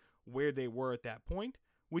had where they were at that point,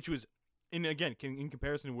 which was, and again, in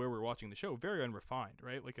comparison to where we're watching the show, very unrefined,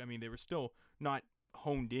 right? Like, I mean, they were still not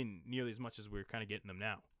honed in nearly as much as we're kind of getting them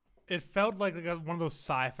now. It felt like one of those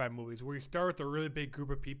sci-fi movies where you start with a really big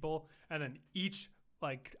group of people, and then each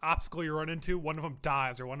like obstacle you run into, one of them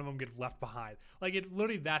dies or one of them gets left behind. Like, it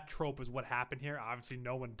literally, that trope is what happened here. Obviously,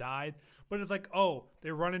 no one died, but it's like, oh,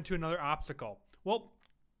 they run into another obstacle. Well,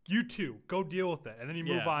 you two go deal with it, and then you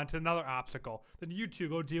move on to another obstacle. Then you two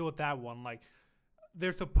go deal with that one. Like,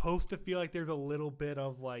 they're supposed to feel like there's a little bit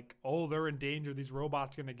of like, oh, they're in danger. These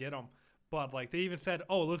robots are gonna get them. But like, they even said,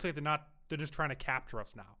 oh, it looks like they're just trying to capture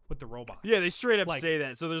us now with the robots. Yeah, they straight up say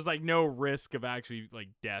that. So there's like no risk of actually like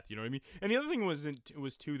death. You know what I mean? And the other thing was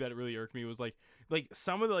too that really irked me was like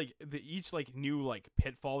some of the each like new like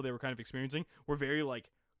pitfall they were kind of experiencing were very like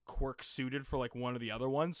quirk suited for like one or the other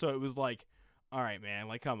one. So it was like, all right, man,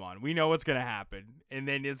 like, come on, we know what's gonna happen, and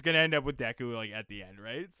then it's gonna end up with Deku like at the end,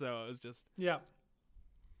 right? So it was just yeah.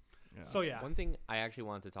 So yeah, one thing I actually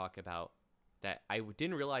wanted to talk about that I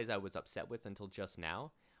didn't realize I was upset with until just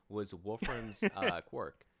now was Wolfram's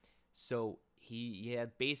quirk. So he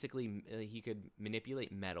had basically he could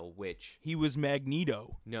manipulate metal, which he was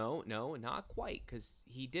Magneto. No, not quite, because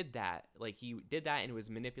he did that. Like, he did that and was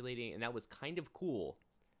manipulating, and that was kind of cool.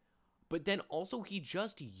 But then also he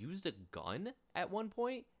just used a gun at one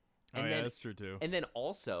point. And then, that's true too. And then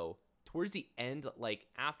also towards the end, like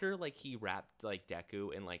after like he wrapped like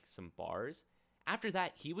Deku in like some bars, after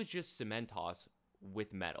that he was just Cementos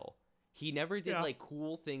with metal. He never did like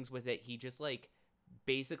cool things with it. He just like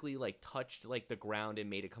basically like touched like the ground and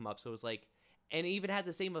made it come up. So it was like, and it even had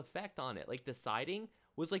the same effect on it. Like the siding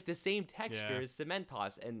was like the same texture as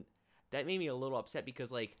Cementos, and that made me a little upset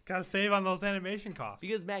because like gotta save on those animation costs.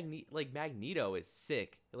 Because Magneto is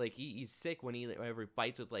sick. Like he's sick whenever he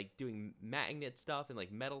fights with like doing magnet stuff and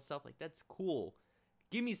like metal stuff. Like, that's cool.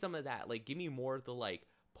 Give me some of that. Like, give me more of the like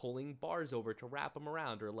pulling bars over to wrap them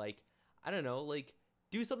around, or like, I don't know, like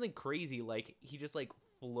do something crazy. Like he just like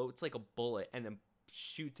floats like a bullet and then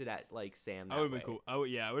shoots it at like Sam. That would have been cool. Oh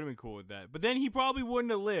yeah, I would have been cool with that. But then he probably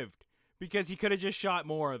wouldn't have lived because he could have just shot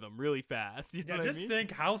more of them really fast. You know what I mean?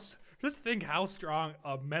 Just think how strong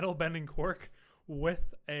a metal bending quirk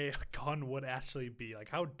with a gun would actually be. Like,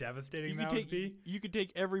 how devastating that would be. You could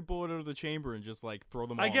take every bullet out of the chamber and just like throw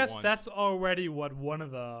them all I guess at once. That's already what one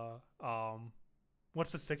of the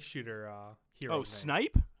what's the 6-shooter hero? Oh,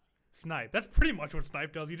 Snipe? Snipe. That's pretty much what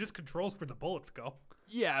Snipe does. He just controls where the bullets go.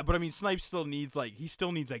 Yeah, but I mean, Snipe still needs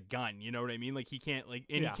a gun. You know what I mean? Like, he can't he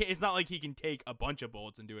can't, it's not like he can take a bunch of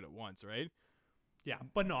bullets and do it at once, right? Yeah,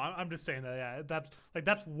 but no, I'm just saying that. Yeah,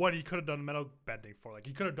 that's what he could have done metal bending for. Like,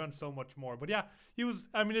 he could have done so much more. But yeah, he was.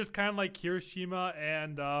 I mean, it was kind of like Kirishima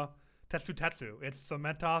and Tetsu. It's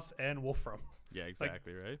Cementos and Wolfram. Yeah,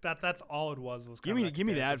 exactly, like, right. That's all it was. Give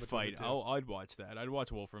me that fight. I'd watch that. I'd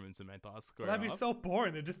watch Wolfram and Cementos. Well, that'd be so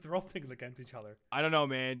boring. They just throw things against each other. I don't know,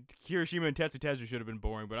 man. Kirishima and Tetsu should have been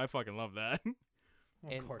boring, but I fucking love that.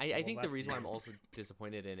 And I think the reason why I'm also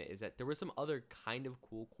disappointed in it is that there was some other kind of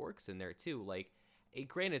cool quirks in there too. Like,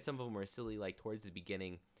 granted, some of them were silly, like towards the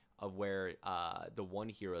beginning of where the one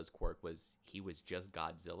hero's quirk was he was just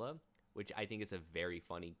Godzilla, which I think is a very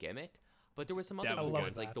funny gimmick. But there were some other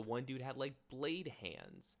ones, like the one dude had like blade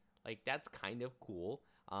hands. Like, that's kind of cool.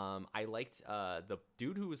 I liked the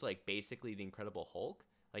dude who was like basically the Incredible Hulk.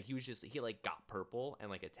 Like, he like got purple and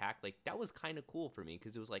like attacked. Like, that was kind of cool for me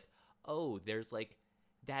because it was like, oh, there's like,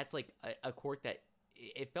 that's like a quirk that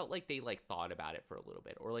it felt like they like thought about it for a little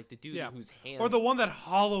bit. Or like the dude whose hands, or the one that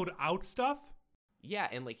hollowed out stuff. Yeah,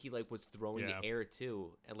 and like he like was throwing the air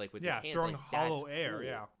too, and like with his hands, throwing like, hollow air. Cool.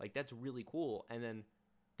 Yeah, like that's really cool. And then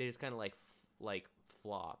they just kind of like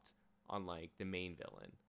flopped on like the main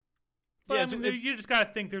villain. But yeah, I mean, you just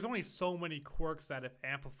gotta think there's only so many quirks that, if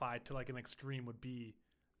amplified to like an extreme, would be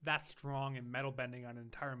that strong, and metal bending on an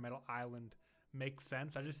entire metal island makes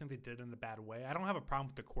sense. I just think they did it in a bad way. I don't have a problem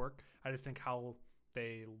with the quirk. I just think how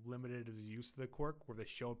they limited the use of the quirk, where they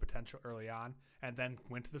showed potential early on and then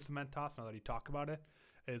went to the Cementos. Now that you talk about it,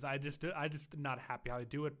 is I just not happy how they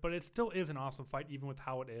do it. But it still is an awesome fight, even with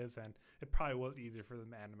how it is, and it probably was easier for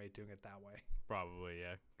them to animate doing it that way. Probably,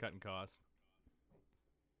 yeah, cutting costs.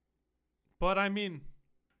 But I mean,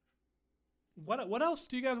 what else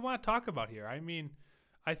do you guys want to talk about here? I mean,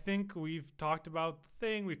 I think we've talked about the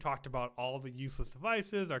thing. We've talked about all the useless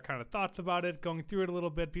devices, our kind of thoughts about it, going through it a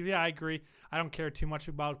little bit. Because, yeah, I agree. I don't care too much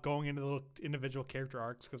about going into the little individual character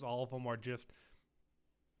arcs because all of them are just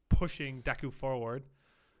pushing Deku forward.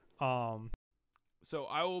 So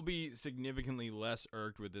I will be significantly less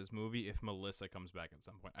irked with this movie if Melissa comes back at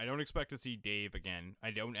some point. I don't expect to see Dave again.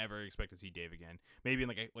 I don't ever expect to see Dave again. Maybe in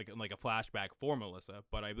like a flashback for Melissa,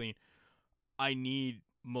 but I mean, I need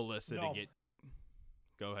Melissa to get.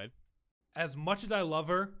 Go ahead. As much as I love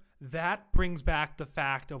her, that brings back the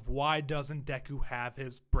fact of why doesn't Deku have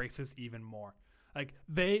his braces even more? Like,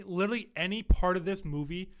 they literally, any part of this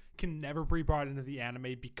movie can never be brought into the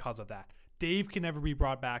anime because of that. Dave can never be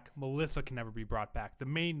brought back. Melissa can never be brought back.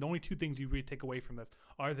 The only two things you really take away from this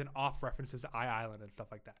are than off references to Island and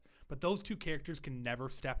stuff like that. But those two characters can never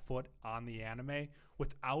step foot on the anime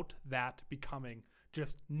without that becoming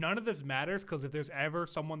just none of this matters, because if there's ever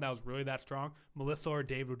someone that was really that strong, Melissa or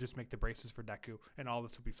Dave would just make the braces for Deku and all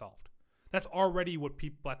this would be solved. That's already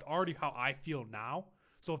that's already how I feel now.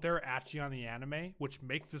 So if they're actually on the anime, which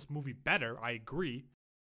makes this movie better, I agree.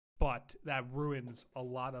 But that ruins a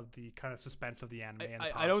lot of the kind of suspense of the anime.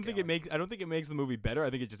 I don't think it makes the movie better.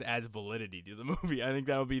 I think it just adds validity to the movie. I think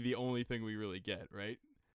that'll be the only thing we really get, right?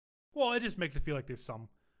 Well, it just makes it feel like there's some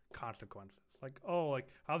consequences. Like, oh, like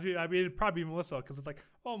how's your? I mean, it'd probably be Melissa, because it's like,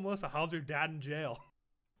 oh, Melissa, how's your dad in jail?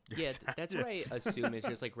 Yeah, that's what I assume. Is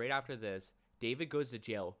just like right after this, David goes to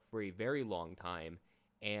jail for a very long time.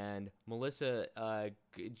 And Melissa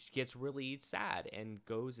gets really sad and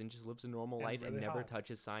goes and just lives a normal life really and never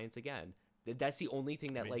touches science again. That's the only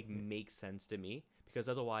thing that makes sense to me, because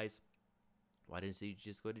otherwise, why doesn't he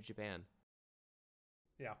just go to Japan?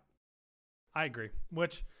 Yeah, I agree.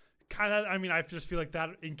 Which kind of, I mean, I just feel like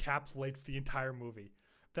that encapsulates the entire movie.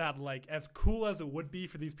 That, like, as cool as it would be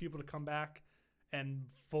for these people to come back and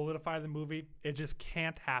solidify the movie, it just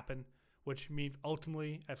can't happen. Which means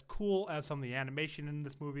ultimately, as cool as some of the animation in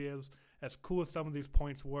this movie is, as cool as some of these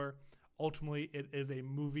points were, ultimately it is a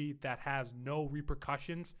movie that has no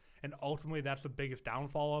repercussions, and ultimately that's the biggest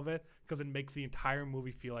downfall of it, because it makes the entire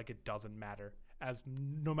movie feel like it doesn't matter. As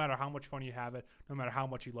no matter how much fun you have it, no matter how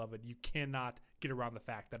much you love it, you cannot get around the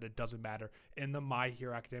fact that it doesn't matter. In the My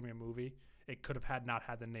Hero Academia movie, it could have not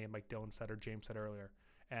had the name, like Dylan said or James said earlier,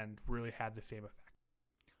 and really had the same effect.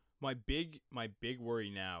 My big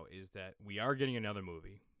worry now is that we are getting another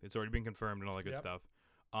movie. It's already been confirmed and all that good stuff.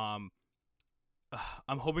 I'm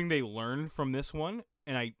hoping they learn from this one,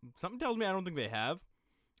 and something tells me I don't think they have.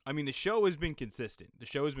 I mean, the show has been consistent. The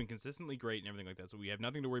show has been consistently great and everything like that, so we have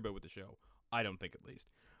nothing to worry about with the show. I don't think, at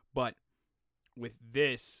least. But with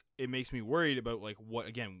this, it makes me worried about, like, what,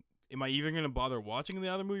 again, am I even going to bother watching the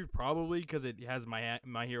other movie? Probably, because it has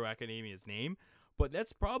My Hero Academia's name. But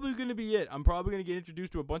that's probably going to be it. I'm probably going to get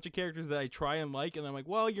introduced to a bunch of characters that I try and like, and I'm like,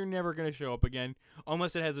 well, you're never going to show up again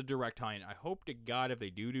unless it has a direct tie-in. I hope to God if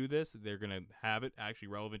they do this, they're going to have it actually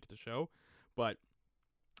relevant to the show. But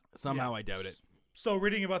somehow I doubt it. So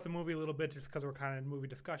reading about the movie a little bit, just because we're kind of in movie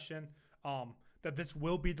discussion, that this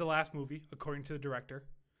will be the last movie, according to the director.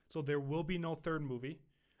 So there will be no third movie.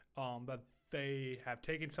 But they have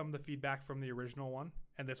taken some of the feedback from the original one,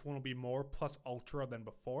 and this one will be more plus ultra than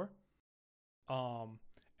before.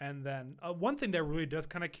 And then one thing that really does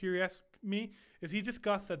kind of curious me is he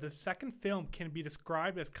discussed that the second film can be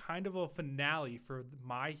described as kind of a finale for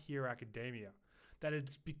My Hero Academia. That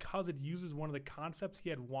it's because it uses one of the concepts he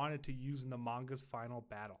had wanted to use in the manga's final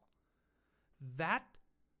battle. That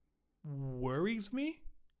worries me,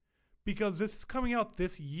 because this is coming out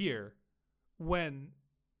this year when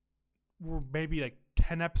we're maybe like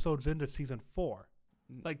 10 episodes into season 4.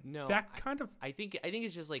 Like, no, that kind of... I think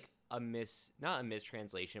it's just like not a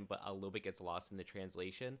mistranslation, but a little bit gets lost in the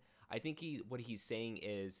translation. I think what he's saying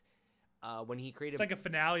is when he created... It's like a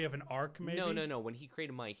finale of an arc, maybe? No. When he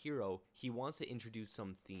created My Hero, he wants to introduce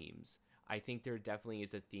some themes. I think there definitely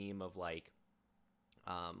is a theme of like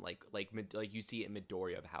you see it in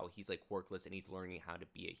Midoriya, of how he's like quirkless and he's learning how to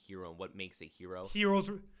be a hero and what makes a hero.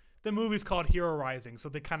 The movie's called Hero Rising, so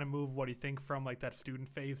they kind of move what do you think from like that student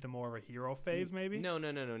phase to more of a hero phase, maybe? No,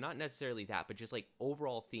 not necessarily that, but just like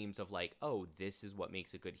overall themes of like, oh, this is what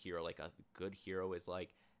makes a good hero. Like a good hero is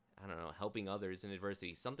like, I don't know, helping others in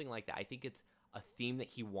adversity, something like that. I think it's a theme that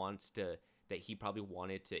he probably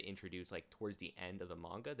wanted to introduce like towards the end of the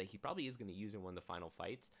manga, that he probably is going to use in one of the final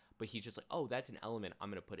fights, but he's just like, oh, that's an element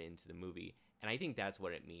I'm going to put it into the movie. And I think that's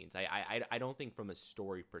what it means. I don't think from a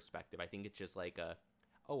story perspective, I think it's just like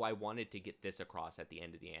I wanted to get this across at the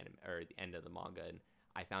end of the anime or the end of the manga, and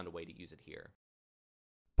I found a way to use it here.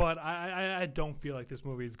 But I don't feel like this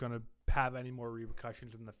movie is going to have any more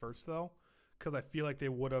repercussions than the first, though, because I feel like they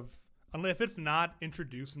would have, if it's not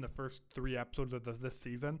introduced in the first 3 episodes of this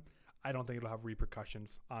season, I don't think it'll have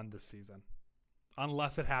repercussions on this season,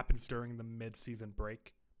 unless it happens during the mid-season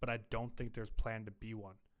break. But I don't think there's planned to be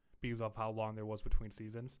one because of how long there was between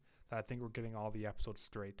seasons. That I think we're getting all the episodes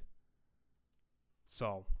straight.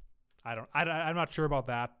 So I'm not sure about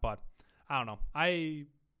that, but I don't know. I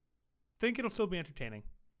think it'll still be entertaining.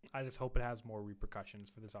 I just hope it has more repercussions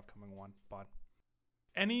for this upcoming one. But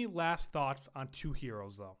any last thoughts on Two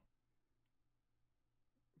Heroes, though?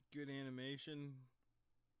 Good animation,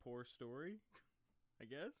 poor story, I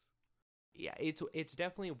guess. Yeah, it's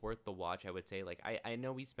definitely worth the watch, I would say. Like, I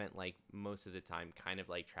know we spent, like, most of the time kind of,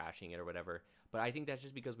 like, trashing it or whatever, but I think that's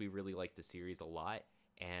just because we really like the series a lot,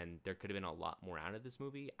 and there could have been a lot more out of this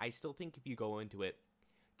movie. I still think if you go into it,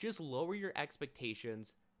 just lower your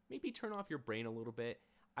expectations, maybe turn off your brain a little bit.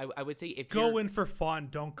 I would say if go in for fun,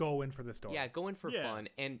 don't go in for the story. Yeah, go in for fun,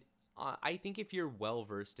 and I think if you're well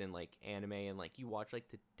versed in like anime and like you watch like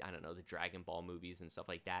the Dragon Ball movies and stuff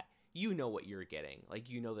like that, you know what you're getting. Like,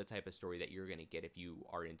 you know the type of story that you're gonna get if you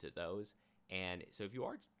are into those. And so if you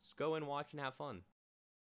are, just go and watch and have fun.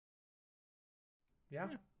 Yeah.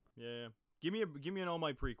 Give me an All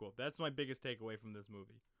Might prequel. That's my biggest takeaway from this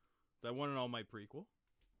movie. I want an All Might prequel.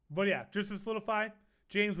 But yeah, just to solidify,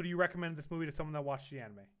 James, would you recommend this movie to someone that watched the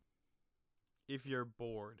anime? If you're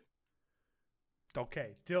bored.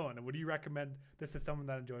 Okay, Dylan, would you recommend this to someone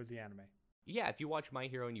that enjoys the anime? Yeah, if you watch My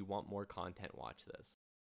Hero and you want more content, watch this.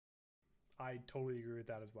 I totally agree with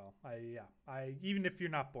that as well. Even if you're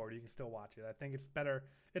not bored, you can still watch it. I think it's better.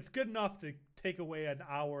 It's good enough to take away an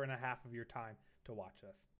hour and a half of your time to watch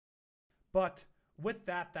this. But with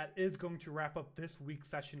that, that is going to wrap up this week's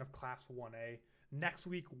session of Class 1A. Next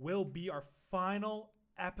week will be our final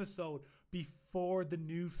episode before the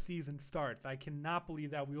new season starts. I cannot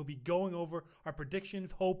believe that. We will be going over our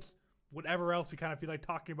predictions, hopes, whatever else we kind of feel like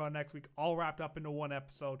talking about next week, all wrapped up into one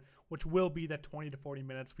episode, which will be that 20 to 40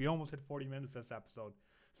 minutes. We almost hit 40 minutes this episode.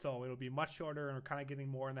 So it'll be much shorter, and we're kind of getting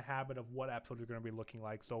more in the habit of what episodes are going to be looking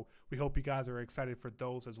like. So we hope you guys are excited for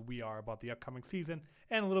those as we are about the upcoming season,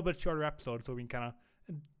 and a little bit shorter episodes so we can kind of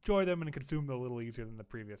enjoy them and consume them a little easier than the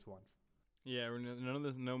previous ones. Yeah,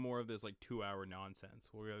 no more of this like 2-hour nonsense.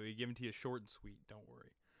 We're going to be giving to you short and sweet, don't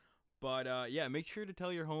worry. But yeah, make sure to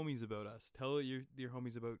tell your homies about us. Tell your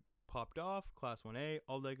homies about Popped Off, Class 1A,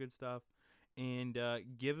 all that good stuff. And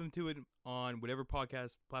give them to it on whatever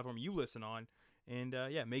podcast platform you listen on. And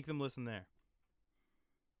yeah, make them listen there.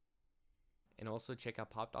 And also check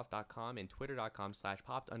out poppedoff.com and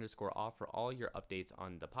twitter.com/popped_off for all your updates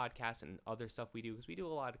on the podcast and other stuff we do, because we do a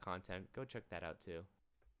lot of content. Go check that out too.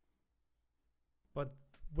 But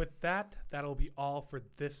with that, that'll be all for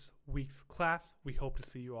this week's class. We hope to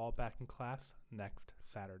see you all back in class next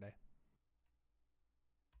Saturday.